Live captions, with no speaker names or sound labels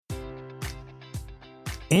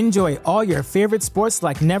Enjoy all your favorite sports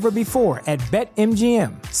like never before at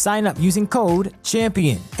BetMGM. Sign up using code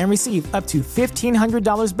CHAMPION and receive up to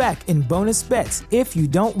 $1,500 back in bonus bets if you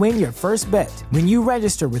don't win your first bet. When you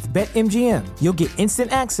register with BetMGM, you'll get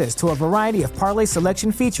instant access to a variety of parlay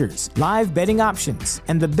selection features, live betting options,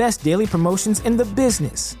 and the best daily promotions in the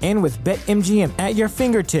business. And with BetMGM at your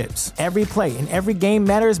fingertips, every play and every game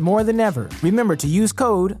matters more than ever. Remember to use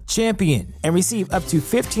code CHAMPION and receive up to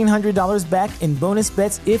 $1,500 back in bonus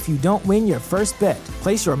bets if you don't win your first bet.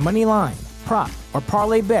 Place your money line, prop, or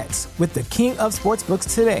parlay bets with the king of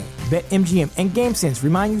sportsbooks today. BetMGM and GameSense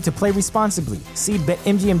remind you to play responsibly. See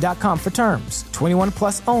BetMGM.com for terms. 21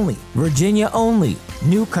 plus only. Virginia only.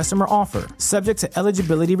 New customer offer. Subject to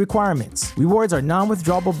eligibility requirements. Rewards are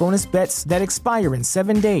non-withdrawable bonus bets that expire in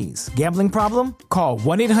 7 days. Gambling problem? Call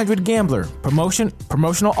 1-800-GAMBLER.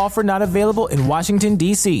 Promotional offer not available in Washington,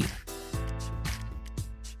 D.C.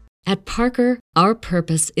 At Parker, our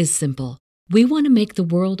purpose is simple. We want to make the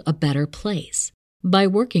world a better place by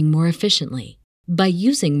working more efficiently, by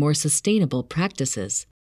using more sustainable practices,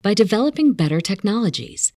 by developing better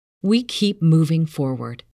technologies. We keep moving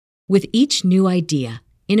forward. With each new idea,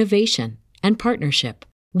 innovation, and partnership,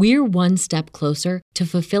 we're one step closer to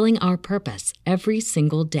fulfilling our purpose every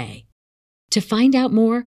single day. To find out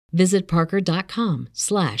more, visit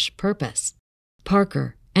parker.com/purpose.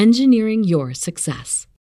 Parker, engineering your success.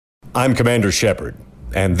 I'm Commander Shepard,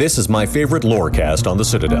 and this is my favorite lorecast on the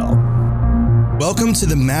Citadel. Welcome to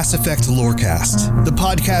the Mass Effect Lorecast, the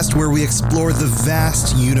podcast where we explore the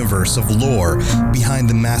vast universe of lore behind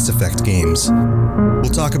the Mass Effect games.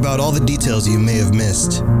 We'll talk about all the details you may have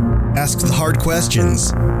missed, ask the hard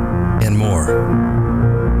questions, and more.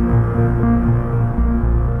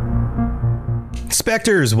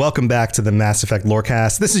 Spectres, welcome back to the Mass Effect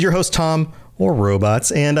Lorecast. This is your host, Tom, or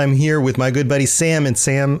Robots, and I'm here with my good buddy Sam. And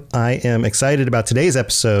Sam, I am excited about today's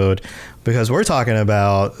episode because we're talking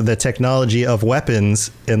about the technology of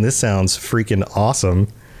weapons, and this sounds freaking awesome.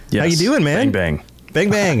 Yes. How you doing, man? Bang, bang.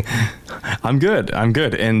 Bang, bang. I'm good.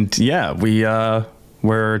 And yeah, we're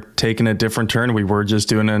taking a different turn. We were just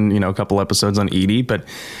doing a couple episodes on EDI, but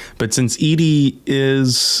since EDI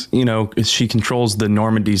is, she controls the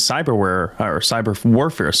Normandy cyber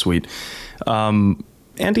warfare suite,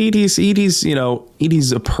 and EDI's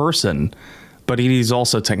a person, but EDI's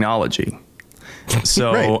also technology.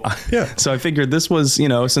 So, right. Yeah. So I figured this was,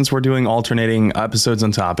 since we're doing alternating episodes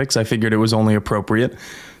and topics, I figured it was only appropriate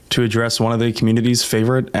to address one of the community's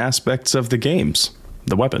favorite aspects of the games,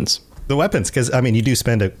 the weapons. The weapons, because, you do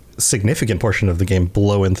spend a significant portion of the game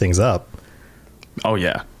blowing things up. Oh,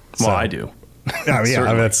 yeah. Well, I do.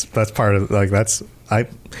 That's part of,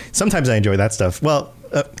 sometimes I enjoy that stuff. Well,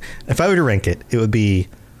 if I were to rank it, it would be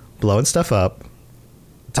blowing stuff up,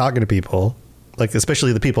 talking to people,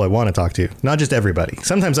 especially the people I want to talk to, not just everybody.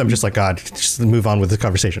 Sometimes I'm just like, God, just move on with the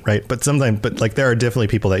conversation, right? But there are definitely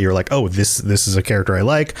people that you're like, oh, this is a character I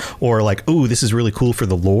like, or like, oh, this is really cool for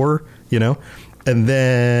the lore, And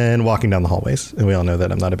then walking down the hallways, and we all know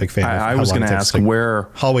that I'm not a big fan. I was going to ask where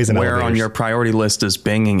hallways and where elevators. On your priority list does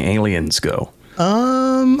banging aliens go?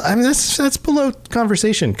 That's below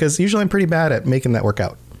conversation, because usually I'm pretty bad at making that work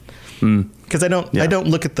out. Because I don't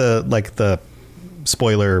look at the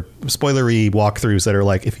spoilery walkthroughs that are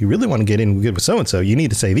like, if you really want to get in good with so and so, you need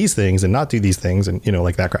to say these things and not do these things, and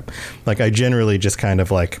like that crap. Like, I generally just kind of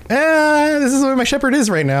like, this is where my Shepard is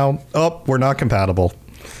right now. Oh, we're not compatible.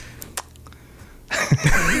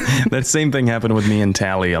 That same thing happened with me and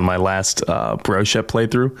Tally on my last Broshep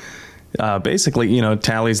playthrough. Basically,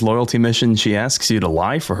 Tally's loyalty mission, she asks you to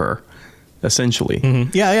lie for her, essentially.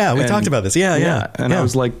 Mm-hmm. Yeah, we talked about this. Yeah. And I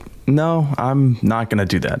was like, no, I'm not going to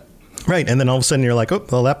do that. Right, and then all of a sudden you're like, oh,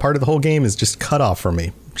 well, that part of the whole game is just cut off from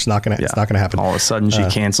me. It's not gonna happen. All of a sudden she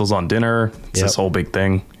cancels on dinner. It's this whole big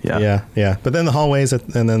thing. Yeah. But then the hallways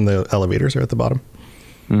and then the elevators are at the bottom.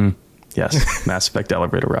 Yes, Mass Effect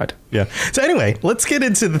elevator ride. Yeah. So anyway, let's get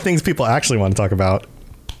into the things people actually want to talk about,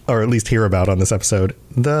 or at least hear about on this episode.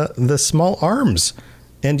 The small arms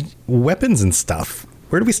and weapons and stuff.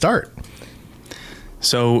 Where do we start?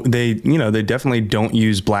 So they definitely don't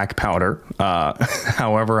use black powder.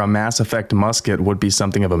 However, a Mass Effect musket would be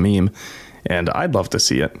something of a meme, and I'd love to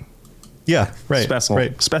see it. Yeah, right.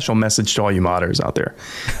 Special message to all you modders out there.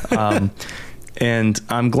 And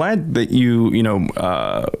I'm glad that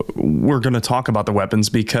we're going to talk about the weapons,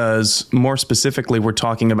 because more specifically, we're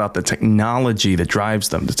talking about the technology that drives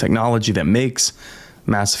them, the technology that makes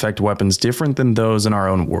Mass Effect weapons different than those in our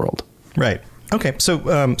own world. Right. Okay. So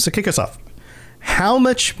kick us off. How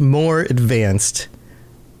much more advanced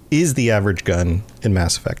is the average gun in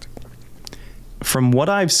Mass Effect? From what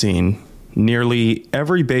I've seen, nearly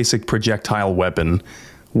every basic projectile weapon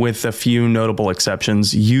with a few notable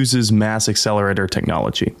exceptions, uses mass accelerator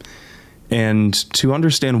technology. And to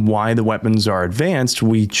understand why the weapons are advanced,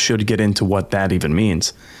 we should get into what that even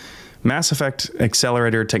means. Mass effect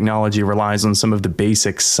accelerator technology relies on some of the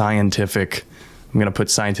basic scientific, I'm going to put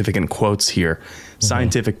scientific in quotes here,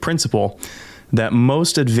 scientific principle that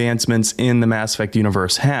most advancements in the Mass Effect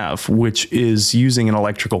universe have, which is using an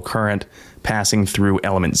electrical current passing through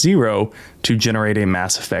element 0 to generate a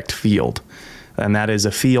Mass Effect field. And that is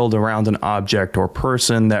a field around an object or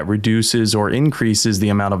person that reduces or increases the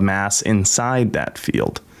amount of mass inside that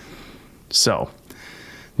field. So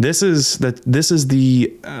this is the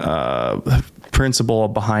principle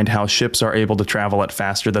behind how ships are able to travel at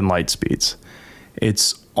faster than light speeds.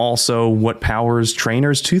 It's also what powers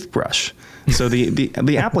Trainer's toothbrush. So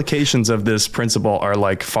the applications of this principle are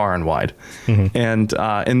like far and wide. And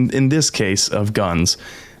in this case of guns,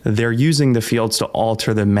 they're using the fields to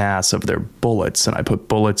alter the mass of their bullets, and I put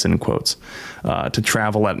bullets in quotes, to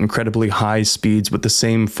travel at incredibly high speeds with the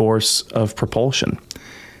same force of propulsion.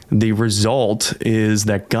 The result is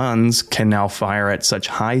that guns can now fire at such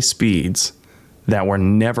high speeds that were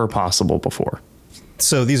never possible before.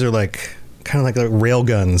 So these are like kind of like rail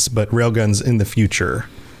guns, but rail guns in the future.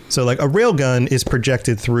 So like a railgun is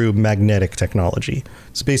projected through magnetic technology.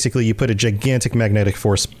 So basically you put a gigantic magnetic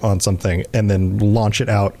force on something and then launch it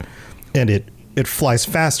out, and it flies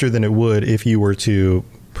faster than it would if you were to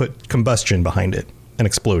put combustion behind it, an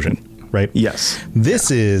explosion, right? Yes.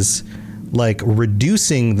 This is like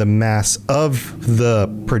reducing the mass of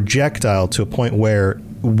the projectile to a point where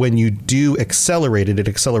when you do accelerate it, it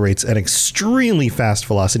accelerates at extremely fast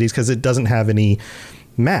velocities because it doesn't have any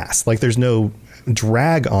mass. Like there's no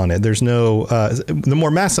drag on it. There's no the more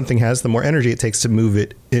mass something has, the more energy it takes to move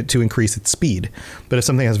it to increase its speed. But if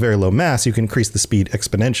something has very low mass, you can increase the speed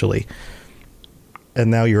exponentially. And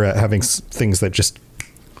now you're having things that just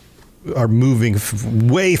are moving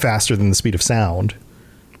way faster than the speed of sound.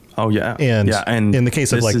 Oh yeah. And in the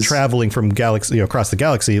case of like traveling from galaxy, across the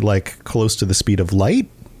galaxy, like close to the speed of light.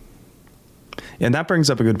 And that brings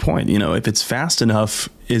up a good point. If it's fast enough,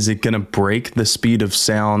 is it going to break the speed of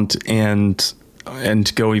sound and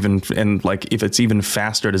go even, and like if it's even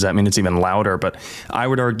faster, does that mean it's even louder? But I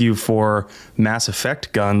would argue for Mass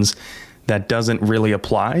Effect guns that doesn't really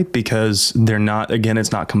apply because they're not, again,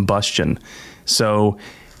 it's not combustion. So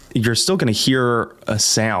you're still going to hear a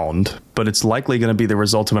sound, but it's likely going to be the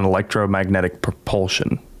result of an electromagnetic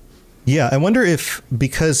propulsion. Yeah, I wonder if,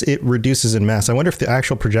 because it reduces in mass, I wonder if the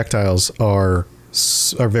actual projectiles are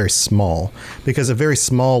very small, because a very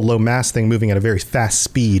small, low mass thing moving at a very fast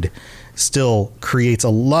speed still creates a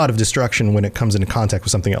lot of destruction when it comes into contact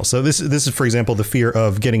with something else. So this is, for example, the fear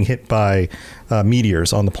of getting hit by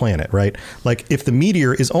meteors on the planet, right? Like if the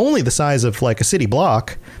meteor is only the size of like a city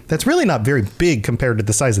block, that's really not very big compared to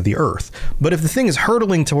the size of the Earth. But if the thing is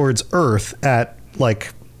hurtling towards Earth at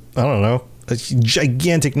like, I don't know,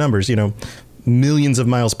 gigantic numbers, millions of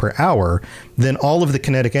miles per hour, then all of the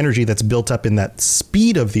kinetic energy that's built up in that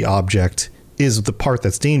speed of the object is the part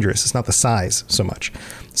that's dangerous. It's not the size so much.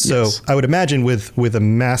 So yes. I would imagine with a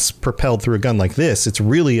mass propelled through a gun like this, it's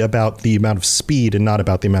really about the amount of speed and not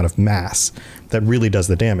about the amount of mass that really does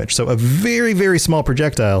the damage. So a very, very small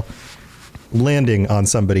projectile landing on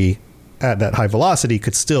somebody at that high velocity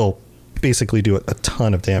could still basically do a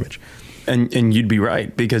ton of damage. And you'd be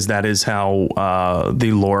right, because that is how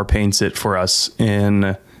the lore paints it for us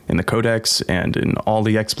in the Codex and in all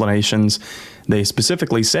the explanations. They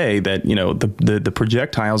specifically say that, the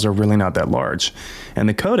projectiles are really not that large. And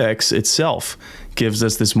the Codex itself gives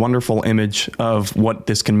us this wonderful image of what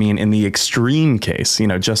this can mean in the extreme case.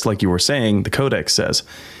 Just like you were saying, the Codex says,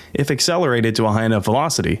 if accelerated to a high enough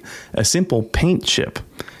velocity, a simple paint chip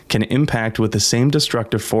can impact with the same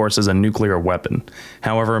destructive force as a nuclear weapon.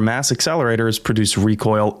 However, mass accelerators produce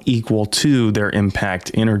recoil equal to their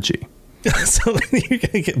impact energy. So you're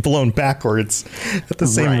going to get blown backwards at the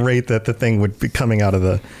same rate that the thing would be coming out of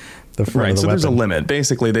the front of the weapon. So there's a limit.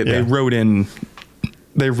 Basically, they wrote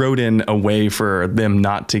in a way for them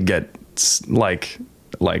not to get like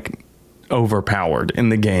overpowered in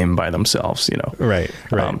the game by themselves. Right.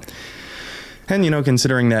 And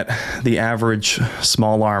considering that the average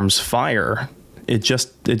small arms fire, it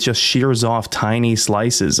just shears off tiny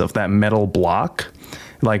slices of that metal block.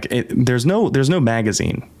 There's no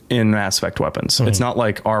magazine in Mass Effect weapons. Mm-hmm. It's not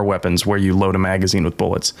like our weapons where you load a magazine with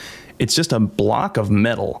bullets. It's just a block of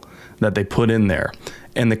metal that they put in there,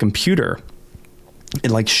 and the computer,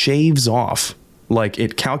 it shaves off,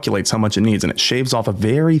 it calculates how much it needs, and it shaves off a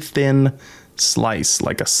very thin slice,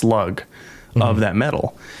 like a slug, mm-hmm. of that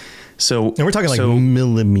metal. So, and we're talking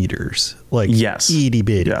millimeters, yes, itty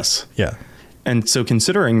bitty. Yes. Yeah. And so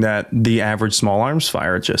considering that the average small arms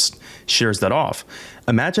fire just shears that off,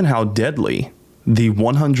 imagine how deadly the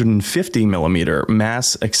 150 millimeter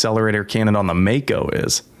mass accelerator cannon on the Mako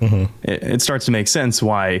is. It starts to make sense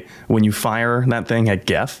why when you fire that thing at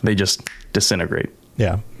Geth, they just disintegrate.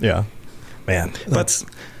 Yeah. Man, that's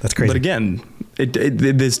crazy. But again,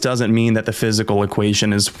 this doesn't mean that the physical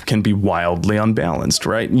equation can be wildly unbalanced,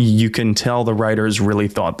 right? You can tell the writers really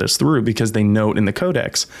thought this through because they note in the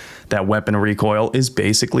codex that weapon recoil is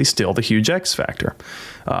basically still the huge X factor.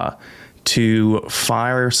 To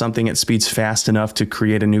fire something at speeds fast enough to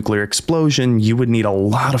create a nuclear explosion, you would need a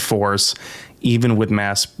lot of force, even with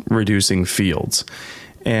mass reducing fields.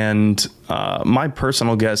 And my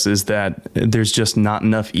personal guess is that there's just not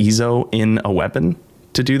enough EZO in a weapon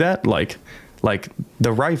to do that. Like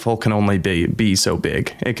the rifle can only be so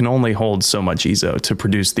big. It can only hold so much EZO to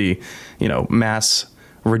produce the, mass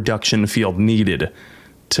reduction field needed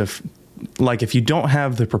to, like, if you don't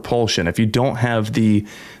have the propulsion, if you don't have the,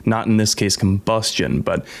 not in this case combustion,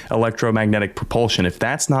 but electromagnetic propulsion, if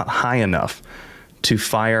that's not high enough to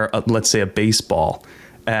fire, let's say, a baseball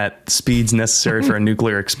at speeds necessary for a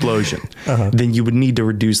nuclear explosion, then you would need to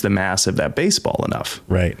reduce the mass of that baseball enough.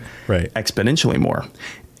 Right. Exponentially more.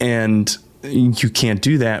 And you can't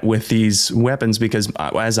do that with these weapons because,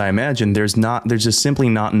 as I imagine, there's just simply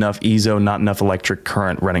not enough EZO, not enough electric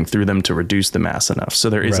current running through them to reduce the mass enough. So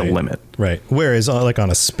there is a limit. Right. Whereas like on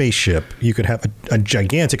a spaceship, you could have a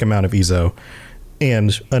gigantic amount of EZO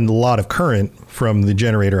and a lot of current from the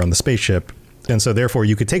generator on the spaceship. And so therefore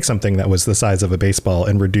you could take something that was the size of a baseball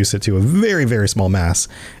and reduce it to a very, very small mass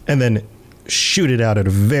and then shoot it out at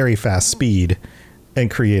a very fast speed and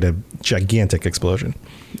create a gigantic explosion.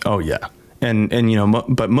 Oh, yeah. And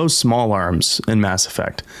but most small arms in Mass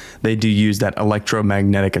Effect, they do use that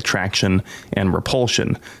electromagnetic attraction and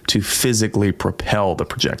repulsion to physically propel the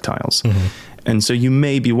projectiles. And so you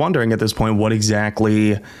may be wondering at this point what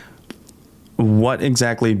exactly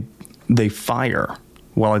they fire.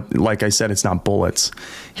 Well, like I said, it's not bullets.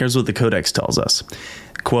 Here's what the Codex tells us.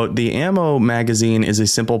 Quote, "The ammo magazine is a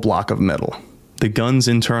simple block of metal. The gun's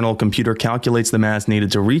internal computer calculates the mass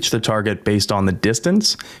needed to reach the target based on the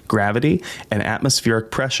distance, gravity, and atmospheric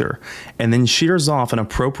pressure, and then shears off an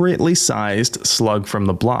appropriately sized slug from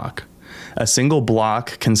the block. A single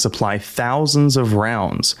block can supply thousands of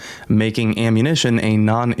rounds, making ammunition a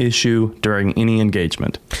non-issue during any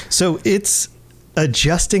engagement." So it's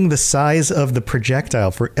adjusting the size of the projectile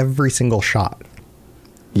for every single shot.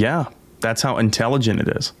 Yeah. That's how intelligent it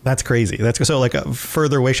is. That's crazy. So like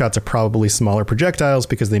further away shots are probably smaller projectiles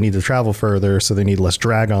because they need to travel further, so they need less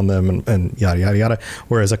drag on them and yada, yada, yada.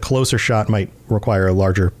 Whereas a closer shot might require a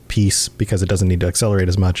larger piece because it doesn't need to accelerate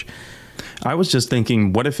as much. I was just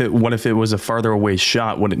thinking, what if it was a farther away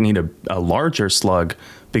shot? Would it need a larger slug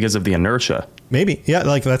because of the inertia? Maybe. Yeah,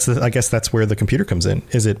 like I guess that's where the computer comes in.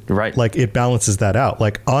 Is it right? Like it balances that out.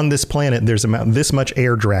 Like on this planet, there's this much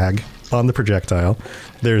air drag on the projectile.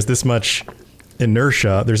 There's this much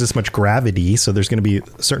inertia. There's this much gravity. So there's going to be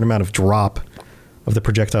a certain amount of drop of the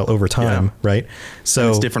projectile over time, right? So and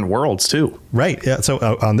it's different worlds too. Right. Yeah. So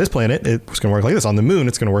on this planet, it's going to work like this. On the moon,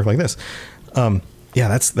 it's going to work like this. Yeah,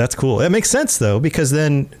 that's cool. It makes sense though, because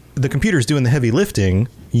then the computer's doing the heavy lifting.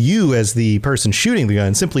 You, as the person shooting the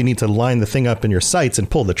gun, simply need to line the thing up in your sights and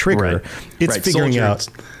pull the trigger. Right. It's figuring out,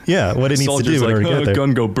 what it needs to do in order to get there.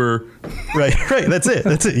 Gun go burr. Right. That's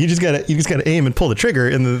it. You just gotta aim and pull the trigger,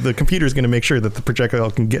 and the computer's going to make sure that the projectile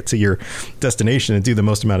can get to your destination and do the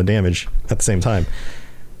most amount of damage at the same time.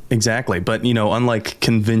 Exactly. But, unlike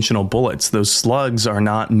conventional bullets, those slugs are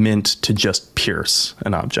not meant to just pierce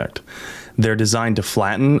an object. They're designed to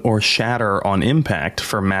flatten or shatter on impact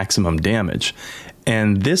for maximum damage.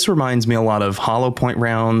 And this reminds me a lot of hollow point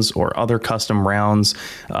rounds or other custom rounds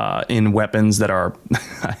in weapons that are,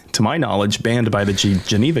 to my knowledge, banned by the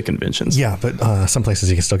Geneva Conventions. Yeah, but some places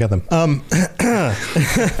you can still get them.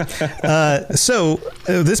 So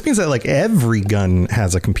this means that like every gun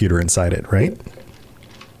has a computer inside it, right?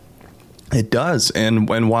 It does. And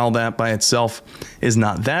while that by itself is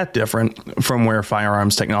not that different from where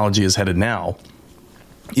firearms technology is headed now,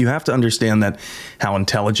 you have to understand that how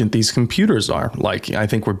intelligent these computers are. Like, I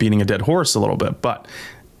think we're beating a dead horse a little bit, but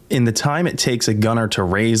in the time it takes a gunner to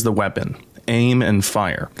raise the weapon, aim, and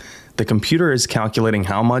fire, the computer is calculating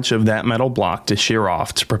how much of that metal block to shear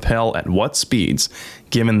off to propel at what speeds,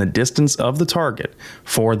 given the distance of the target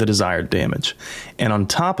for the desired damage. And on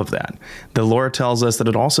top of that, the lore tells us that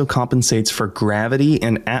it also compensates for gravity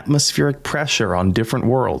and atmospheric pressure on different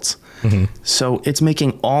worlds. Mm-hmm. So it's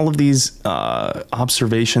making all of these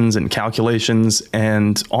observations and calculations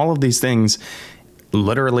and all of these things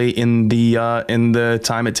literally in the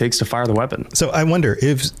time it takes to fire the weapon. So I wonder,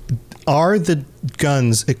 are the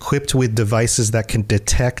guns equipped with devices that can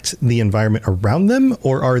detect the environment around them,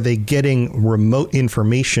 or are they getting remote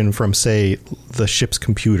information from, say, the ship's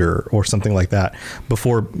computer or something like that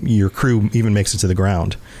before your crew even makes it to the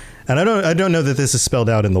ground? And I don't know that this is spelled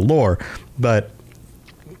out in the lore, but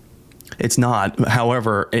it's not.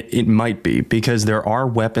 However, it might be, because there are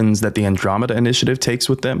weapons that the Andromeda Initiative takes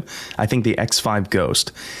with them. I think the X5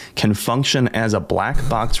 Ghost can function as a black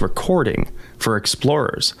box recording for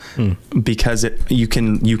explorers, because you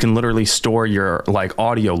can literally store your like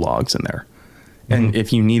audio logs in there. And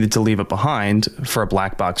if you needed to leave it behind for a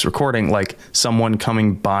black box recording, like someone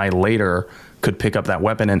coming by later could pick up that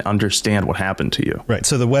weapon and understand what happened to you. Right.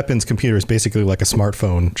 So the weapon's computer is basically like a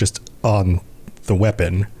smartphone just on the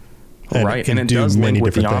weapon. And right. And it does link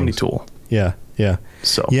with the Omni tool. Yeah. Yeah.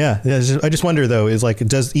 So, yeah. I just wonder, though, is like,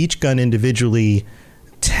 does each gun individually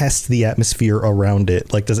test the atmosphere around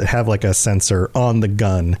it? Like, does it have like a sensor on the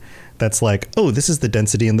gun that's like, oh, this is the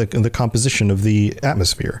density and the composition of the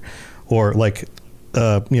atmosphere? Or like,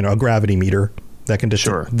 a gravity meter that can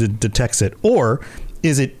detects it? Or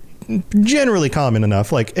is it generally common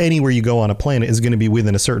enough, like anywhere you go on a planet is going to be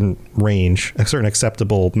within a certain range, a certain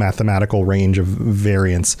acceptable mathematical range of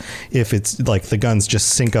variance, if it's like the guns just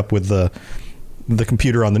sync up with the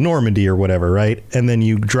computer on the Normandy or whatever, right? And then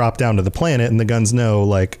you drop down to the planet and the guns know,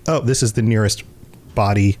 like, oh, this is the nearest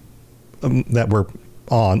body that we're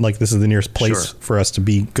on, like this is the nearest place for us to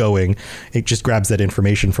be going. It just grabs that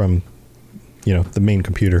information from the main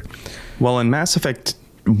computer. Well, in Mass Effect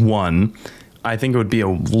 1, I think it would be a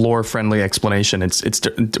lore-friendly explanation.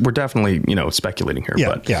 We're definitely speculating here. Yeah,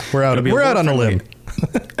 but yeah, we're out on a limb.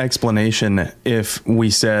 Explanation if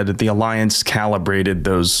we said the Alliance calibrated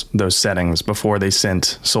those settings before they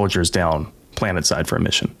sent soldiers down planet side for a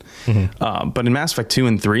mission. But in Mass Effect 2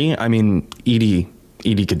 and 3, I mean, EDI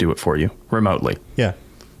could do it for you remotely. Yeah.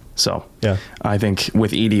 So yeah, I think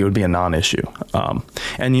with EDI it would be a non-issue.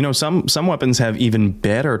 And some weapons have even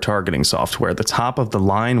better targeting software. The top of the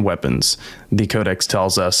line weapons, the Codex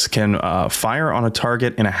tells us, can fire on a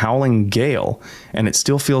target in a howling gale, and it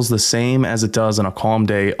still feels the same as it does on a calm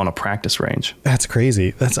day on a practice range. That's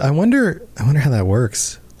crazy. I wonder how that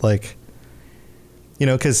works. Like,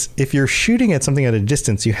 because if you're shooting at something at a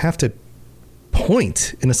distance, you have to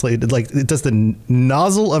point in a slightly, like, does the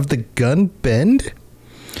nozzle of the gun bend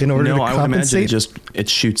in order to compensate? I would imagine it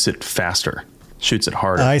shoots it faster, shoots it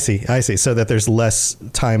harder. I see. So that there's less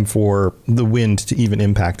time for the wind to even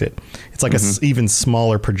impact it. It's like a even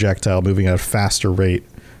smaller projectile moving at a faster rate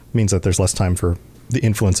means that there's less time for the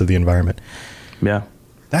influence of the environment. Yeah.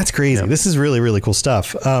 That's crazy. Yeah. This is really, really cool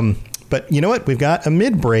stuff. But you know what? We've got a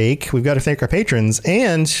mid-break. We've got to thank our patrons,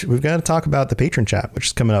 and we've got to talk about the patron chat, which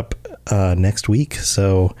is coming up next week.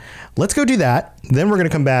 So let's go do that. Then we're going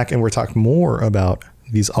to come back and we're talk more about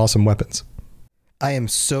these awesome weapons. I am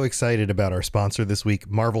so excited about our sponsor this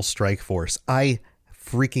week, Marvel Strike Force. I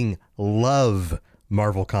freaking love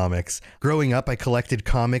Marvel Comics. Growing up, I collected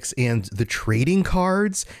comics and the trading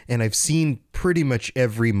cards, and I've seen pretty much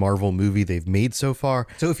every Marvel movie they've made so far.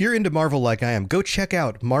 So if you're into Marvel like I am, go check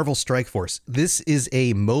out Marvel Strike Force. This is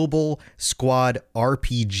a mobile squad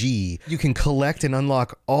RPG. You can collect and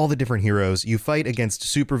unlock all the different heroes. You fight against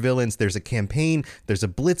supervillains. There's a campaign, there's a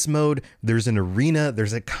blitz mode, there's an arena,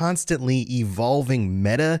 there's a constantly evolving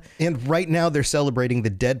meta. And right now they're celebrating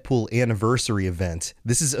the Deadpool anniversary event.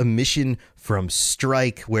 This is a mission from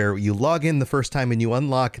Strike where you log in the first time and you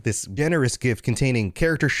unlock this generous gift containing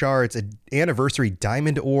character shards, an anniversary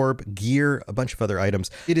diamond orb, gear, a bunch of other items.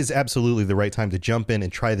 It is absolutely the right time to jump in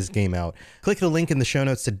and try this game out. Click the link in the show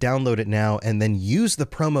notes to download it now, and then use the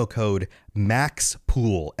promo code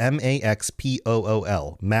MAXPOOL,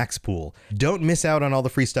 MAXPOOL, MAXPOOL. Don't miss out on all the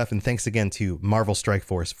free stuff, and thanks again to Marvel Strike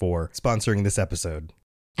Force for sponsoring this episode.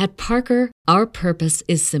 At Parker, our purpose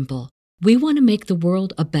is simple. We want to make the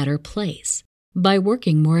world a better place by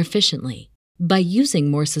working more efficiently, by using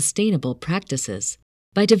more sustainable practices,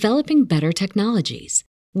 by developing better technologies.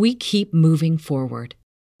 We keep moving forward.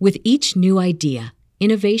 With each new idea,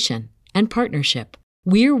 innovation, and partnership,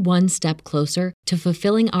 we're one step closer to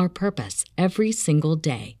fulfilling our purpose every single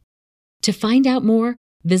day. To find out more,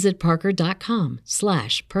 visit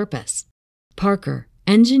parker.com/purpose. Parker,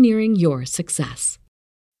 engineering your success.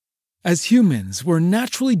 As humans, we're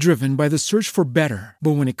naturally driven by the search for better.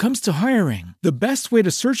 But when it comes to hiring, the best way to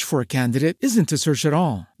search for a candidate isn't to search at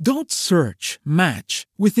all. Don't search, match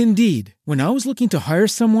with Indeed. When I was looking to hire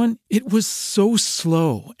someone, it was so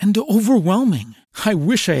slow and overwhelming. I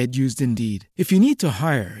wish I had used Indeed. If you need to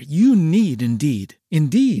hire, you need Indeed.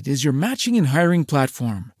 Indeed is your matching and hiring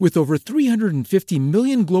platform with over 350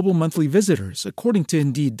 million global monthly visitors, according to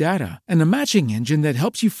Indeed data, and a matching engine that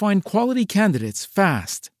helps you find quality candidates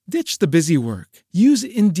fast. Ditch the busy work. Use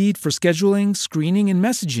Indeed for scheduling, screening, and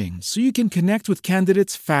messaging so you can connect with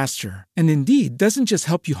candidates faster. And Indeed doesn't just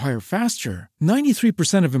help you hire faster.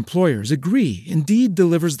 93% of employers agree Indeed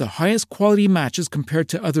delivers the highest quality matches compared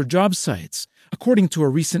to other job sites, according to a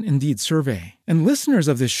recent Indeed survey. And listeners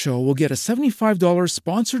of this show will get a $75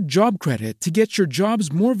 sponsored job credit to get your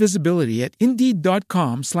jobs more visibility at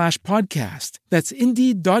Indeed.com/podcast. That's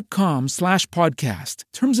Indeed.com/podcast.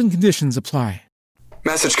 Terms and conditions apply.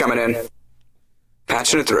 Message coming in.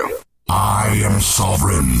 Patching it through. I am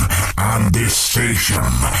sovereign, and this station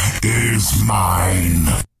is mine.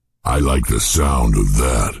 I like the sound of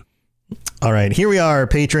that. All right, here we are,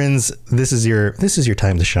 patrons. This is your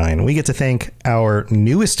time to shine. We get to thank our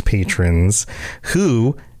newest patrons,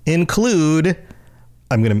 who include.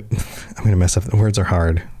 I'm gonna mess up. Words are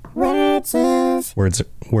hard. Words are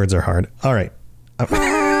hard. All right. All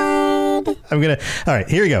right,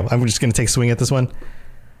 here we go. I'm just gonna take a swing at this one.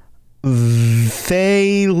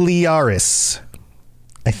 Thaliaris,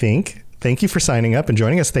 I think. Thank you for signing up and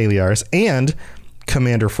joining us, Thaliaris, and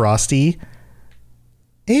Commander Frosty,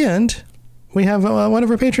 and we have one of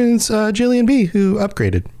our patrons, Jillian B, who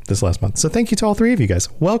upgraded this last month. So thank you to all three of you guys.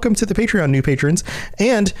 Welcome to the Patreon, new patrons.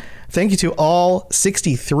 And thank you to all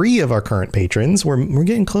 63 of our current patrons. We're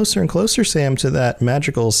getting closer and closer, Sam, to that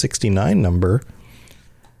magical 69 number.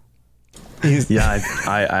 Yeah,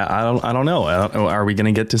 I don't know. Are we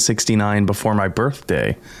going to get to 69 before my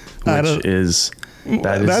birthday?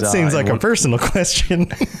 That seems like a personal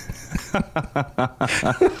question.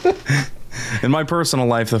 In my personal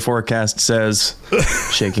life, the forecast says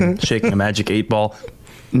shaking a magic 8-ball.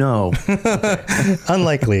 No.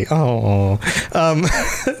 Unlikely. But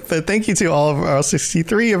thank you to all of our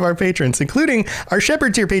 63 of our patrons, including our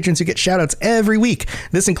Shepherd tier patrons who get shoutouts every week.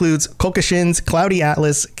 This includes Kolkashins, Cloudy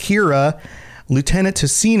Atlas, Kira, Lieutenant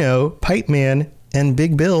Tocino, Pipe Man, and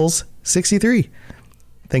Big Bills 63.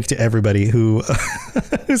 Thank you to everybody who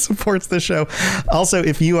supports the show. Also,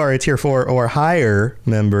 if you are a tier 4 or higher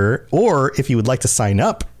member, or if you would like to sign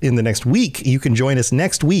up in the next week, you can join us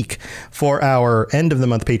next week for our end of the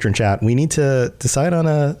month patron chat. We need to decide on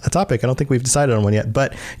a topic. I don't think we've decided on one yet,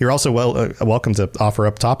 but you're also welcome to offer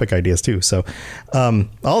up topic ideas too. So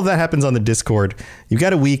all of that happens on the Discord. You've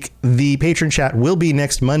got a week. The patron chat will be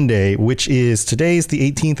next Monday, which is today's the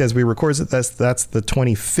 18th as we record it. That's the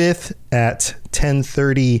 25th at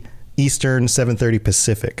 10:30 Eastern, 7:30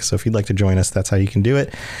 Pacific. So if you'd like to join us, that's how you can do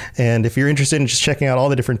it. And if you're interested in just checking out all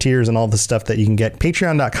the different tiers and all the stuff that you can get,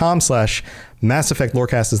 patreon.com/Mass Effect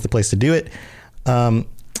Lorecast is the place to do it.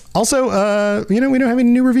 Also, we don't have any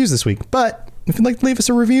new reviews this week, but if you'd like to leave us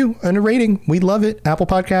a review and a rating, we'd love it. Apple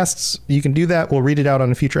Podcasts, you can do that. We'll read it out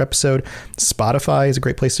on a future episode. Spotify is a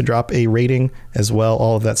great place to drop a rating as well.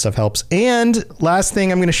 All of that stuff helps. And last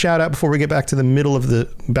thing I'm going to shout out before we get back from the middle of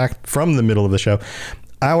the show,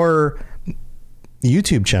 our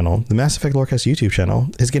YouTube channel, the Mass Effect Lorecast YouTube channel,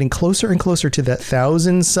 is getting closer and closer to that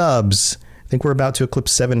 1,000 subs. I think we're about to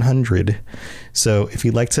eclipse 700. So if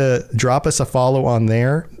you'd like to drop us a follow on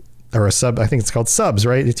there, or a sub, I think it's called subs,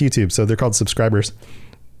 right? It's YouTube, so they're called subscribers.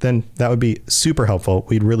 Then that would be super helpful.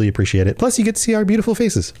 We'd really appreciate it. Plus, you get to see our beautiful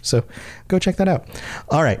faces. So go check that out.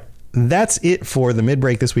 All right. That's it for the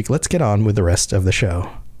mid-break this week. Let's get on with the rest of the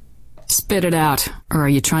show. Spit it out, or are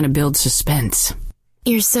you trying to build suspense?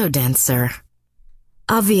 You're so dense, sir.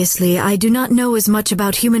 Obviously, I do not know as much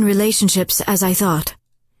about human relationships as I thought.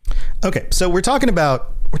 Okay, so we're talking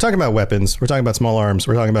about weapons. We're talking about small arms.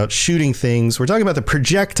 We're talking about shooting things. We're talking about the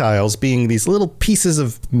projectiles being these little pieces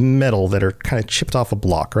of metal that are kind of chipped off a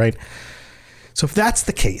block, right? So if that's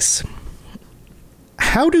the case,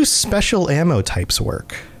 how do special ammo types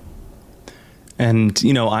work? And,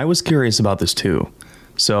 I was curious about this too.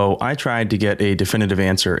 So I tried to get a definitive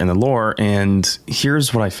answer in the lore, and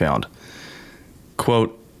here's what I found.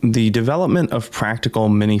 Quote, the development of practical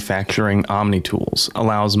manufacturing omni-tools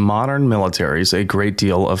allows modern militaries a great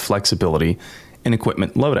deal of flexibility in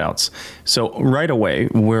equipment loadouts. So right away,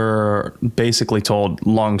 we're basically told,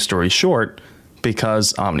 long story short,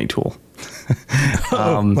 because omni-tool.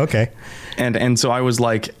 Okay. And so I was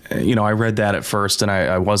like, I read that at first, and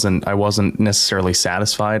I wasn't necessarily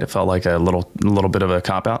satisfied. It felt like a little bit of a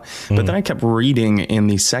cop out. But then I kept reading in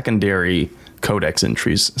the secondary codex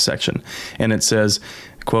entries section, and it says,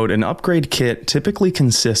 quote, an upgrade kit typically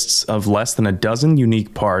consists of less than a dozen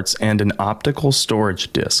unique parts and an optical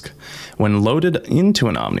storage disk. When loaded into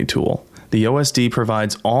an Omni tool, the OSD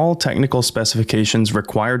provides all technical specifications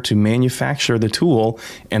required to manufacture the tool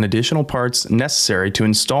and additional parts necessary to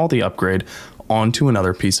install the upgrade onto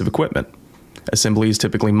another piece of equipment. Assembly is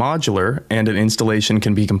typically modular, and an installation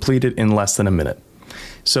can be completed in less than a minute.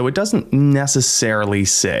 So it doesn't necessarily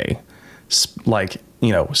say,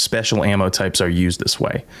 special ammo types are used this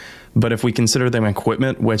way. But if we consider them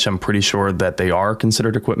equipment, which I'm pretty sure that they are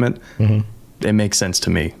considered equipment, it makes sense to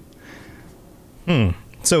me.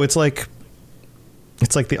 So it's like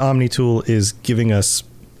the Omni tool is giving us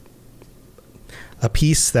a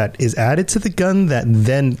piece that is added to the gun that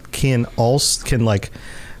then can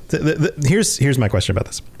here's my question about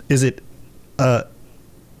this. Is it an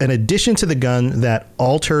addition to the gun that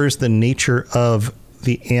alters the nature of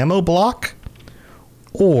the ammo block,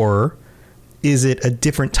 or is it a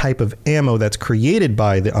different type of ammo that's created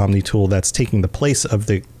by the Omni tool that's taking the place of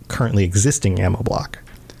the currently existing ammo block?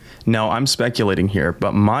 Now, I'm speculating here,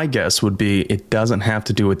 but my guess would be it doesn't have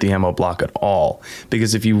to do with the ammo block at all.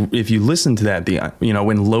 Because if you listen to that,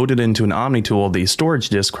 when loaded into an Omni tool, the storage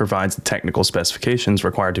disk provides the technical specifications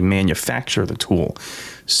required to manufacture the tool.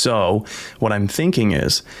 So what I'm thinking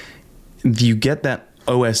is, you get that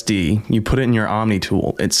OSD, you put it in your Omni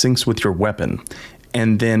tool, it syncs with your weapon,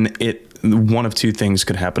 and then one of two things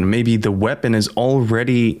could happen. Maybe the weapon is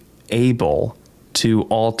already able to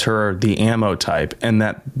alter the ammo type, and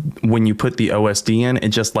that when you put the OSD in, it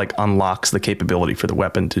just unlocks the capability for the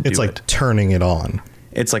weapon to do it. It's like turning it on.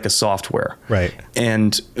 It's like a software. Right.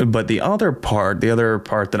 But the other part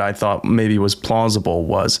that I thought maybe was plausible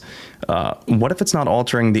was, what if it's not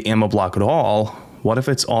altering the ammo block at all? What if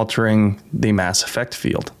it's altering the Mass Effect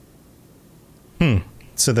field?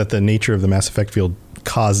 So that the nature of the Mass Effect field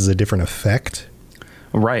causes a different effect?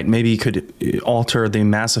 Right. Maybe you could alter the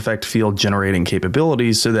Mass Effect field generating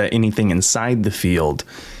capabilities so that anything inside the field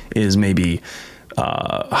is maybe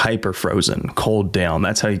hyper frozen, cold down.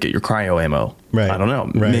 That's how you get your cryo ammo. Right. I don't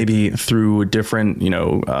know. Right. Maybe through different,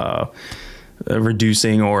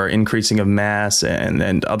 reducing or increasing of mass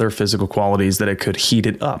and other physical qualities that it could heat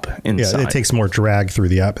it up inside. Yeah, it takes more drag through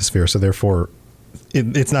the atmosphere, so therefore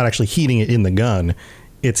it's not actually heating it in the gun.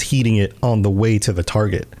 It's heating it on the way to the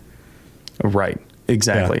target. Right.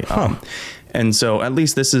 Exactly. Yeah. And so at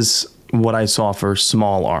least this is what I saw for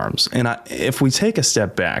small arms. And if we take a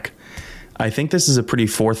step back, I think this is a pretty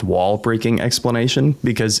fourth wall breaking explanation,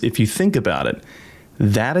 because if you think about it,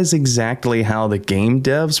 that is exactly how the game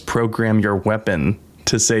devs program your weapon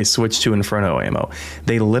to say switch to Inferno ammo.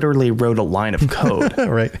 They literally wrote a line of code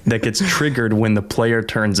right. that gets triggered when the player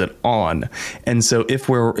turns it on. And so if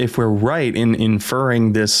we're right in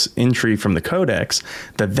inferring this entry from the codex,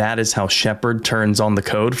 that is how Shepard turns on the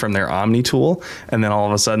code from their Omni tool, and then all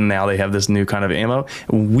of a sudden now they have this new kind of ammo,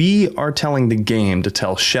 we are telling the game to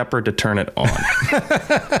tell Shepard to turn it on.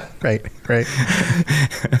 Right.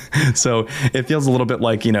 So it feels a little bit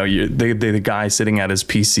like, the guy sitting at his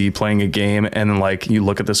PC playing a game, and then you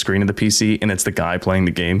look at the screen of the PC and it's the guy playing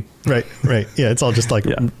the game. Right. Yeah, it's all just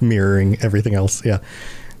mirroring everything else. Yeah.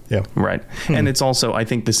 Right. And it's also, I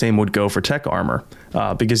think the same would go for tech armor,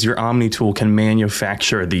 because your Omni tool can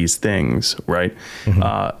manufacture these things, right?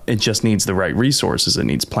 It just needs the right resources. It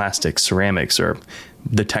needs plastics, ceramics, or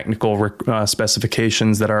the technical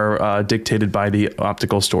specifications that are dictated by the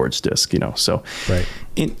optical storage disk, So right.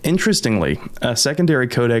 Interestingly, a secondary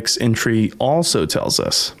codex entry also tells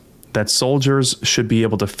us that soldiers should be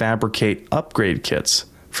able to fabricate upgrade kits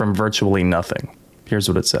from virtually nothing. Here's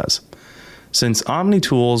what it says. Since Omni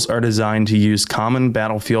tools are designed to use common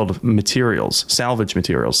battlefield materials, salvage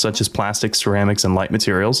materials, such as plastics, ceramics, and light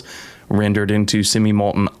materials, rendered into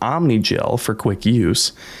semi-molten Omni gel for quick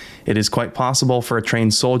use, it is quite possible for a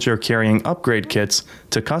trained soldier carrying upgrade kits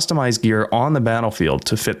to customize gear on the battlefield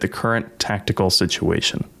to fit the current tactical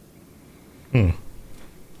situation. Yeah,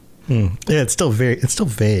 it's still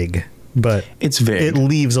vague, but it's vague. It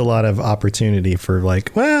leaves a lot of opportunity for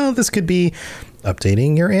this could be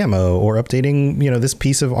updating your ammo or updating, this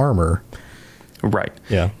piece of armor. Right.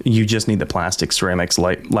 Yeah. You just need the plastic, ceramics,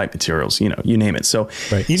 light materials, you name it. So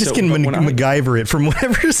right. You just can MacGyver it from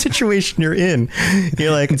whatever situation you're in.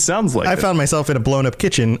 You're like, it sounds like I found myself in a blown up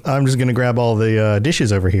kitchen. I'm just going to grab all the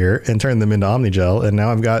dishes over here and turn them into Omnigel, and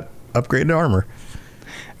now I've got upgraded armor.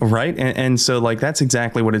 Right. And so like, that's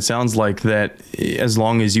exactly what it sounds like, that as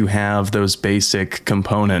long as you have those basic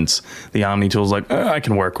components, the Omni tool is like, I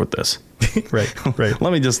can work with this. Right.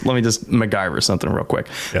 let me just MacGyver something real quick.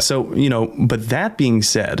 Yeah. So, but that being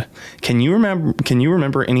said, can you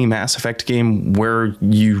remember any Mass Effect game where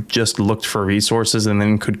you just looked for resources and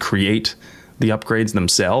then could create the upgrades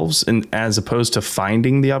themselves, and as opposed to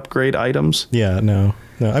finding the upgrade items? Yeah, no.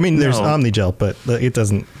 I mean, there's Omnigel, but it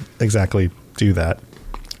doesn't exactly do that.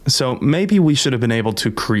 So maybe we should have been able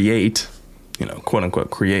to create, quote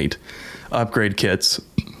unquote, create upgrade kits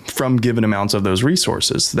from given amounts of those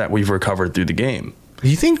resources that we've recovered through the game. Do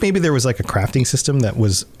you think maybe there was like a crafting system that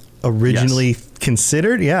was originally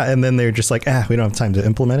considered? Yeah. And then they're just like, we don't have time to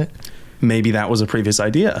implement it. Maybe that was a previous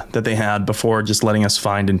idea that they had before just letting us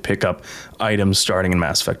find and pick up items starting in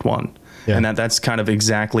Mass Effect 1. Yeah. And that's kind of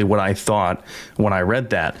exactly what I thought when I read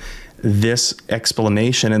that. This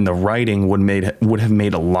explanation in the writing would have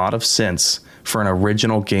made a lot of sense for an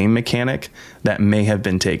original game mechanic that may have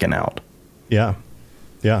been taken out. Yeah.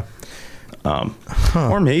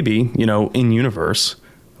 Or maybe, in universe,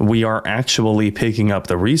 we are actually picking up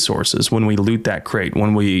the resources when we loot that crate,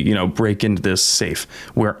 when we, break into this safe.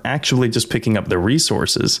 We're actually just picking up the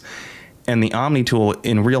resources. And the Omni tool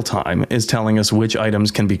in real time is telling us which items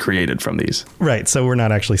can be created from these. Right. So we're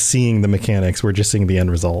not actually seeing the mechanics. We're just seeing the end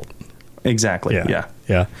result. Exactly.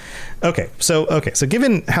 Yeah. Okay. So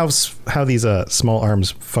given how these small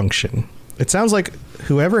arms function, it sounds like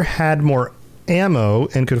whoever had more ammo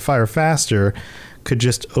and could fire faster could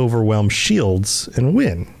just overwhelm shields and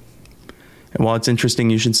win. Well, it's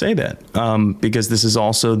interesting you should say that, because this is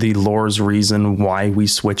also the lore's reason why we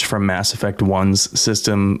switch from Mass Effect 1's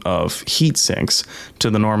system of heat sinks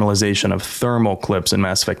to the normalization of thermal clips in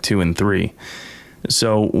Mass Effect 2 and 3.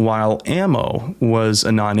 So while ammo was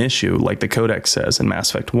a non-issue, like the Codex says in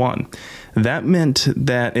Mass Effect 1, that meant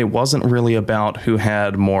that it wasn't really about who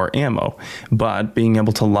had more ammo, but being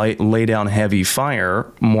able to lay down heavy fire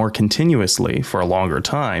more continuously for a longer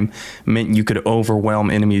time meant you could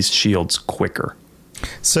overwhelm enemies' shields quicker.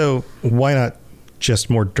 So why not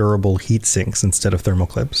just more durable heat sinks instead of thermal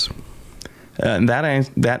clips?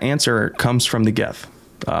 That answer comes from the Geth.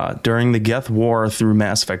 During the Geth War through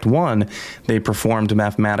Mass Effect 1, they performed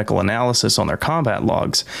mathematical analysis on their combat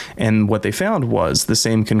logs, and what they found was the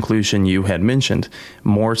same conclusion you had mentioned.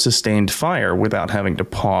 More sustained fire without having to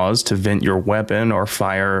pause to vent your weapon or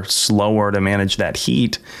fire slower to manage that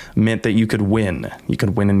heat meant that you could win. You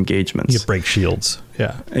could win engagements. You could break shields.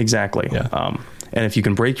 Yeah. Exactly. Yeah. And if you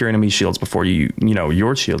can break your enemy's shields before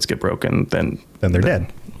your shields get broken, then they're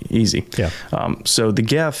dead. Easy. Yeah. So the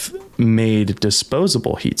Geth made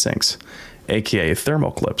disposable heat sinks, aka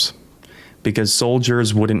thermal clips, because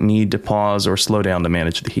soldiers wouldn't need to pause or slow down to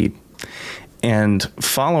manage the heat. And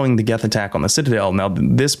following the Geth attack on the Citadel, now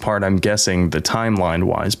this part I'm guessing the timeline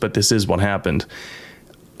wise, but this is what happened.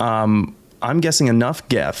 I'm guessing enough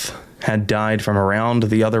Geth had died from around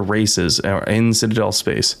the other races in Citadel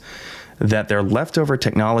space that their leftover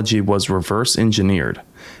technology was reverse engineered,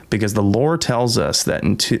 because the lore tells us that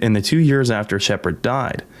in the 2 years after Shepard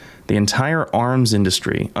died, the entire arms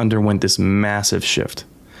industry underwent this massive shift.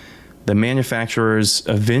 The manufacturers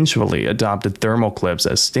eventually adopted thermal clips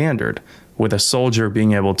as standard, with a soldier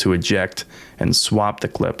being able to eject and swap the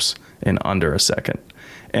clips in under a second.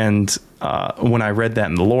 And when I read that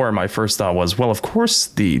in the lore, my first thought was, well, of course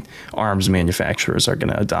the arms manufacturers are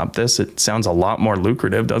going to adopt this. It sounds a lot more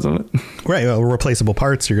lucrative, doesn't it? Right. Well, replaceable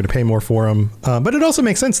parts, you're going to pay more for them. But it also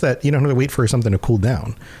makes sense that you don't have to wait for something to cool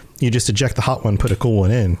down. You just eject the hot one, put a cool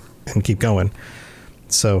one in, and keep going.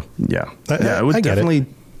 So it would definitely.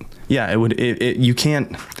 Yeah, it would.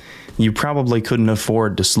 You probably couldn't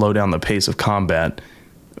afford to slow down the pace of combat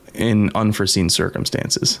in unforeseen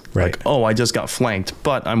circumstances. Right. Like, I just got flanked,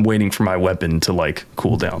 but I'm waiting for my weapon to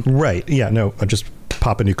cool down. Right. Yeah. No, I just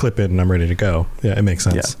pop a new clip in and I'm ready to go. Yeah, it makes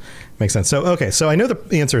sense. Yeah. Makes sense. So I know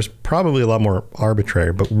the answer is probably a lot more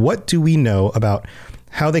arbitrary, but what do we know about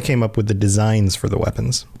how they came up with the designs for the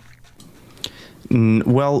weapons?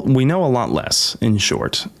 Well, we know a lot less, in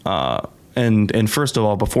short. And first of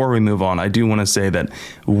all, before we move on, I do want to say that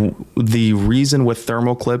the reason with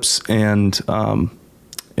thermal clips and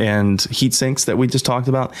heat sinks that we just talked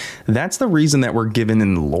about, that's the reason that we're given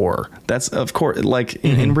in the lore. That's, of course,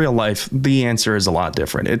 in real life, the answer is a lot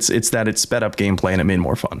different. It's that it sped up gameplay and it made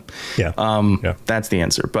more fun. Yeah. That's the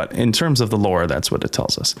answer. But in terms of the lore, that's what it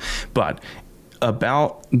tells us. But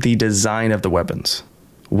about the design of the weapons,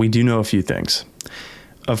 we do know a few things.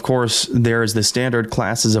 of course, there's the standard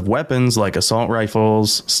classes of weapons like assault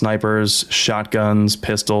rifles, snipers, shotguns,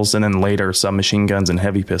 pistols, and then later submachine guns and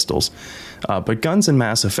heavy pistols. But guns in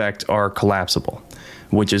Mass Effect are collapsible,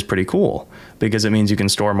 which is pretty cool because it means you can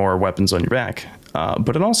store more weapons on your back.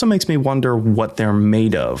 But it also makes me wonder what they're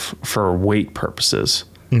made of for weight purposes,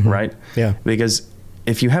 right? Yeah. Because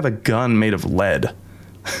if you have a gun made of lead,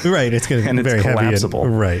 right, it's going to be very collapsible.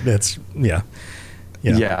 Heavy. Right, that's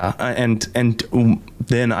and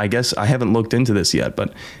then I guess I haven't looked into this yet,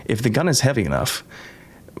 but if the gun is heavy enough,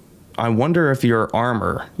 I wonder if your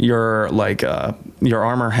armor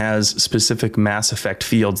has specific Mass Effect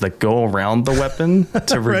fields that go around the weapon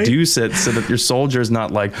to right? reduce it so that your soldier is not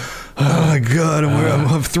like, oh my God, I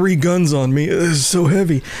have 3 guns on me. This is so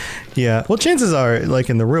heavy. Yeah. Well, chances are, like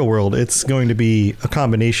in the real world, it's going to be a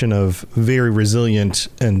combination of very resilient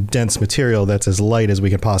and dense material that's as light as we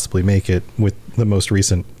can possibly make it with the most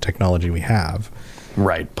recent technology we have.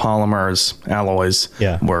 Right. Polymers, alloys,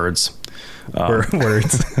 words.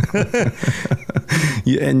 Words.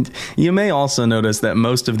 And you may also notice that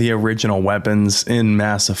most of the original weapons in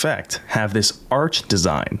Mass Effect have this arch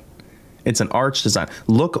design. It's an arch design.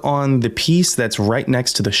 Look on the piece that's right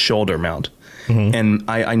next to the shoulder mount. Mm-hmm. And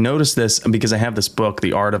I noticed this because I have this book,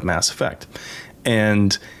 The Art of Mass Effect.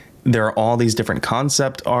 And there are all these different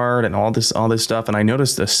concept art and all this stuff. And I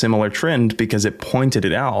noticed a similar trend because it pointed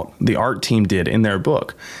it out. The art team did in their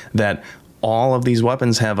book that all of these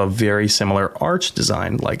weapons have a very similar arch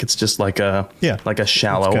design. Like it's just like a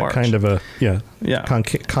shallow arch. Kind of a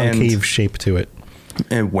concave shape to it.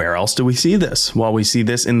 And where else do we see this? Well, we see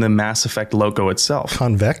this in the Mass Effect logo itself.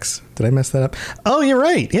 Convex? Did I mess that up? Oh, you're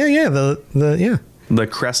right. Yeah. The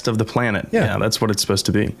crest of the planet. Yeah, that's what it's supposed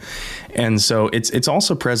to be. And so it's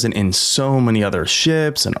also present in so many other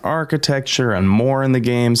ships and architecture and more in the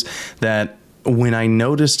games that when I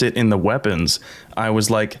noticed it in the weapons, I was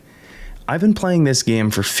like, I've been playing this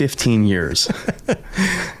game for 15 years.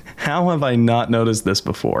 How have I not noticed this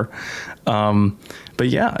before? But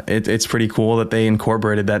yeah, it's pretty cool that they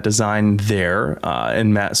incorporated that design there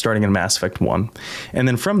starting in Mass Effect 1. And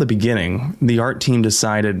then from the beginning, the art team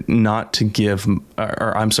decided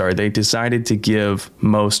they decided to give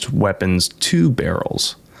most weapons 2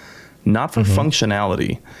 barrels, not for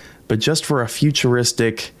functionality, but just for a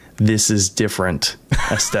futuristic, this is different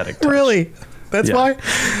aesthetic touch. Really? That's why?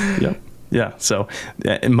 Yeah. Yeah, so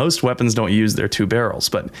most weapons don't use their 2 barrels,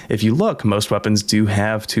 but if you look, most weapons do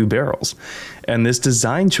have 2 barrels. And this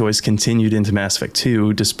design choice continued into Mass Effect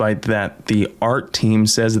 2, despite that the art team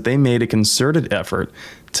says that they made a concerted effort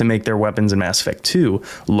to make their weapons in Mass Effect 2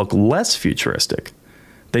 look less futuristic.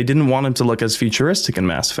 They didn't want them to look as futuristic in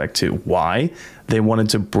Mass Effect 2. Why? They wanted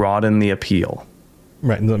to broaden the appeal.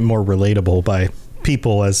 Right, more relatable by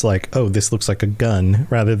people as like, oh, this looks like a gun,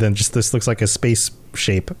 rather than just this looks like a space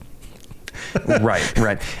shape. Right.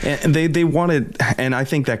 And they wanted, and I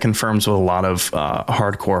think that confirms what a lot of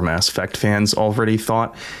hardcore Mass Effect fans already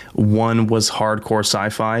thought. One was hardcore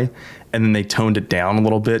sci-fi, and then they toned it down a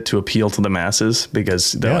little bit to appeal to the masses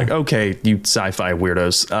because they're like, okay, you sci-fi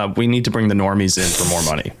weirdos, we need to bring the normies in for more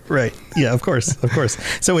money. Right. Yeah, of course.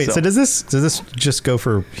 So wait, so does this just go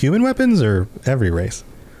for human weapons or every race?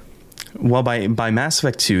 Well, by Mass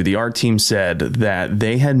Effect 2, the art team said that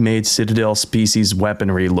they had made Citadel species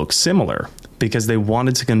weaponry look similar because they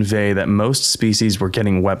wanted to convey that most species were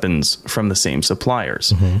getting weapons from the same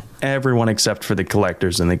suppliers. Mm-hmm. Everyone except for the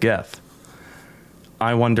Collectors and the Geth.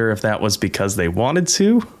 I wonder if that was because they wanted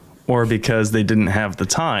to or because they didn't have the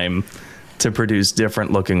time to produce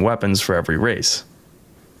different looking weapons for every race.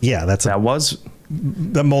 Yeah,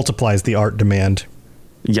 that multiplies the art demand.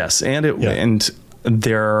 Yes, and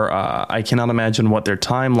I cannot imagine what their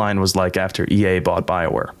timeline was like after EA bought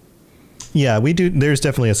BioWare. Yeah, we do. There's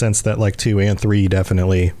definitely a sense that like 2 and 3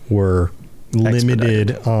 definitely were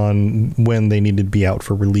limited on when they needed to be out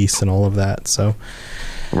for release and all of that. So,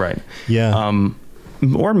 right. Yeah.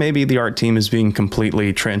 Or maybe the art team is being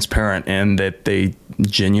completely transparent and that they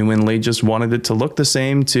genuinely just wanted it to look the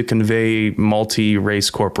same to convey multi-race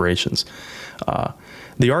corporations.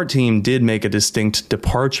 The art team did make a distinct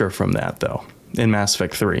departure from that, though, in Mass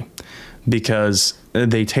Effect 3, because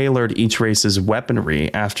they tailored each race's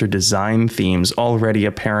weaponry after design themes already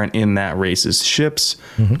apparent in that race's ships,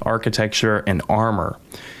 architecture, and armor.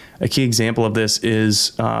 A key example of this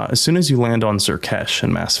is as soon as you land on Zerkesh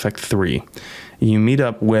in Mass Effect 3, you meet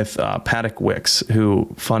up with Paddock Wicks,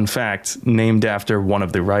 who, fun fact, named after one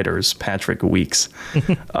of the writers, Patrick Weeks.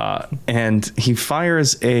 And he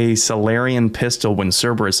fires a Salarian pistol when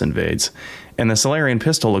Cerberus invades. And the Salarian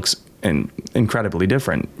pistol looks incredibly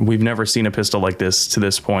different. We've never seen a pistol like this to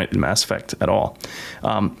this point in Mass Effect at all.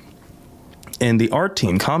 And the art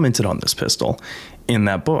team commented on this pistol in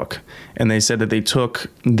that book. And they said that they took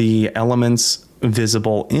the elements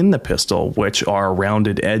visible in the pistol, which are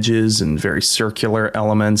rounded edges and very circular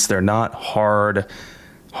elements. They're not hard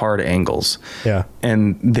angles. Yeah.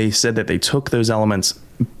 And they said that they took those elements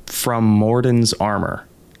from Morden's armor.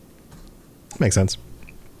 Makes sense.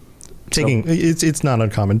 It's not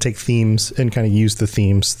uncommon to take themes and kind of use the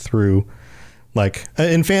themes through, like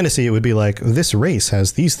in fantasy, it would be like, this race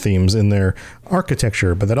has these themes in their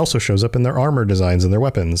architecture, but that also shows up in their armor designs and their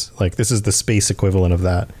weapons. Like, this is the space equivalent of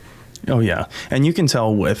that. Oh, yeah. And you can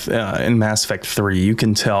tell with in Mass Effect 3, you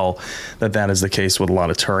can tell that is the case with a lot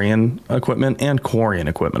of Turian equipment and Quarian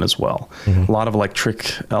equipment as well. Mm-hmm. A lot of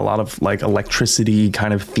electricity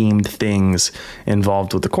kind of themed things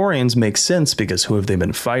involved with the Quarians makes sense, because who have they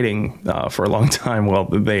been fighting for a long time? Well,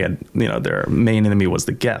 they had, their main enemy was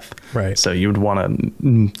the Geth. Right. So you would want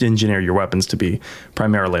to engineer your weapons to be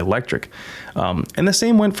primarily electric. And the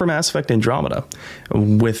same went for Mass Effect Andromeda,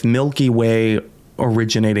 with Milky Way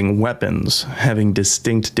originating weapons having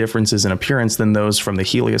distinct differences in appearance than those from the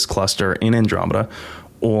Helios cluster in Andromeda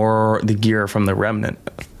or the gear from the Remnant.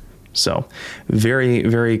 So very,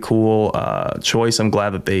 very cool choice. I'm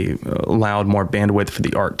glad that they allowed more bandwidth for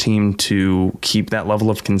the art team to keep that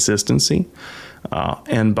level of consistency.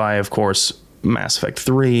 And by, of course, Mass Effect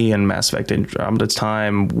 3 and Mass Effect Andromeda's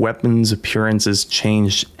time, weapons appearances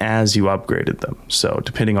changed as you upgraded them. So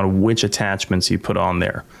depending on which attachments you put on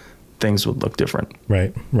there, things would look different.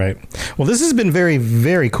 Right. Well, this has been very,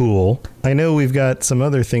 very cool. I know we've got some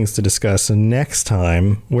other things to discuss next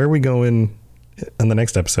time. Where are we going in the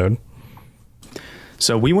next episode?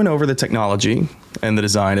 So we went over the technology and the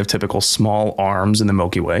design of typical small arms in the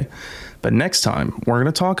Milky Way. But next time, we're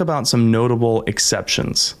going to talk about some notable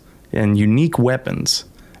exceptions and unique weapons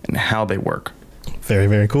and how they work. Very,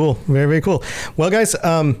 very cool. Very, very cool. Well, guys,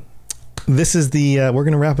 this is we're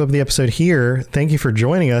going to wrap up the episode here. Thank you for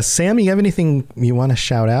joining us. Sam, you have anything you want to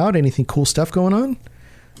shout out? Anything cool stuff going on?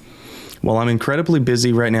 Well, I'm incredibly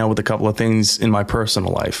busy right now with a couple of things in my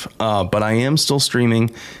personal life, but I am still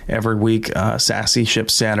streaming every week. Sassy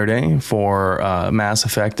ships Saturday for Mass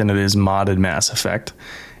Effect, and it is modded Mass Effect.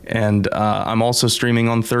 And I'm also streaming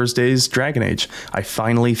on Thursdays Dragon Age. I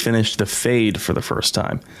finally finished the Fade for the first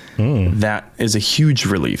time. That is a huge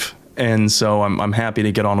relief. And so I'm happy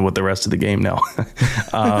to get on with the rest of the game now.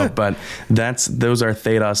 But those are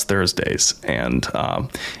Thedas Thursdays. And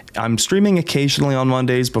I'm streaming occasionally on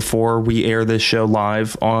Mondays before we air this show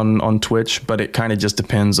live on Twitch, but it kind of just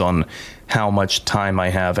depends on how much time I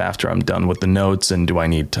have after I'm done with the notes, and do I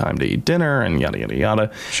need time to eat dinner, and yada, yada, yada.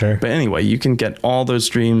 Sure. But anyway, you can get all those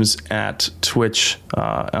streams at Twitch.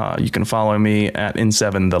 You can follow me at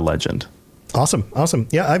N7 The Legend. Awesome.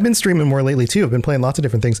 Yeah, I've been streaming more lately too. I've been playing lots of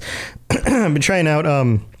different things. I've been trying out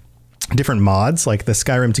different mods, like the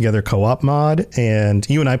Skyrim Together co-op mod, and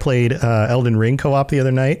you and I played Elden Ring co-op the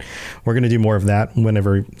other night. We're going to do more of that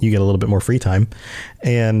whenever you get a little bit more free time.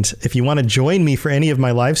 And if you want to join me for any of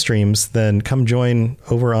my live streams, then come join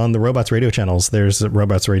over on the Robots Radio channels. There's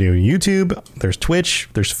Robots Radio YouTube, there's Twitch,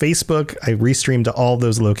 there's Facebook. I restream to all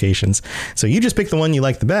those locations. So you just pick the one you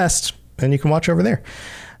like the best, and you can watch over there.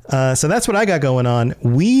 So that's what I got going on.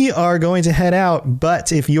 We are going to head out,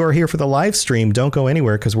 but if you're here for the live stream, don't go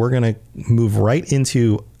anywhere, because we're going to move right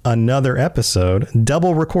into another episode,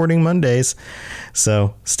 double recording Mondays.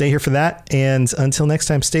 So stay here for that. And until next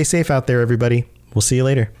time, stay safe out there, everybody. We'll see you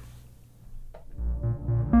later.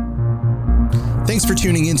 Thanks for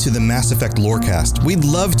tuning into the Mass Effect Lorecast. We'd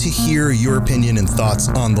love to hear your opinion and thoughts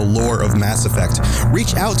on the lore of Mass Effect.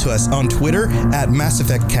 Reach out to us on Twitter at Mass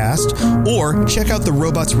Effect Cast, or check out the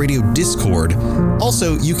Robots Radio Discord.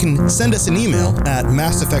 Also, you can send us an email at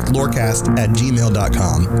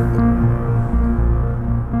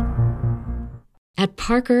masseffectlorecast@gmail.com. At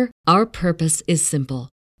Parker, our purpose is simple.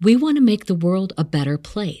 We want to make the world a better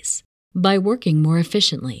place by working more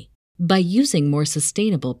efficiently, by using more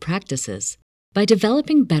sustainable practices, by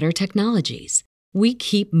developing better technologies. We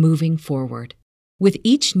keep moving forward. With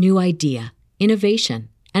each new idea, innovation,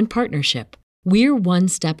 and partnership, we're one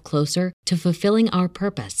step closer to fulfilling our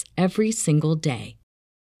purpose every single day.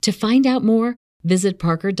 To find out more, visit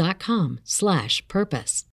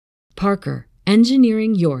parker.com/purpose. Parker,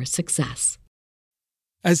 engineering your success.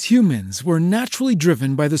 As humans, we're naturally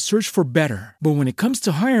driven by the search for better. But when it comes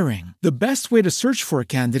to hiring, the best way to search for a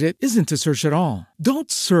candidate isn't to search at all.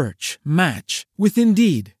 Don't search, match with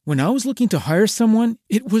Indeed. When I was looking to hire someone,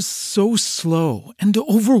 it was so slow and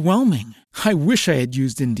overwhelming. I wish I had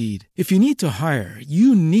used Indeed. If you need to hire,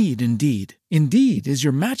 you need Indeed. Indeed is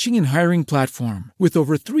your matching and hiring platform with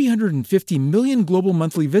over 350 million global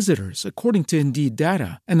monthly visitors, according to Indeed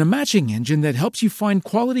data, and a matching engine that helps you find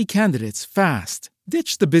quality candidates fast.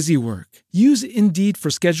 Ditch the busy work. Use Indeed for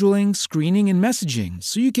scheduling, screening, and messaging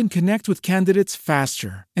so you can connect with candidates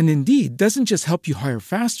faster. And Indeed doesn't just help you hire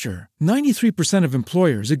faster. 93% of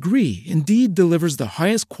employers agree Indeed delivers the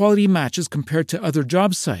highest quality matches compared to other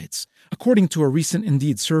job sites, according to a recent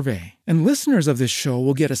Indeed survey. And listeners of this show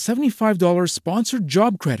will get a $75 sponsored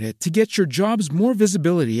job credit to get your jobs more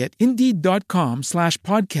visibility at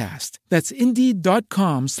Indeed.com/podcast. That's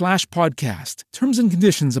Indeed.com/podcast. Terms and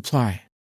conditions apply.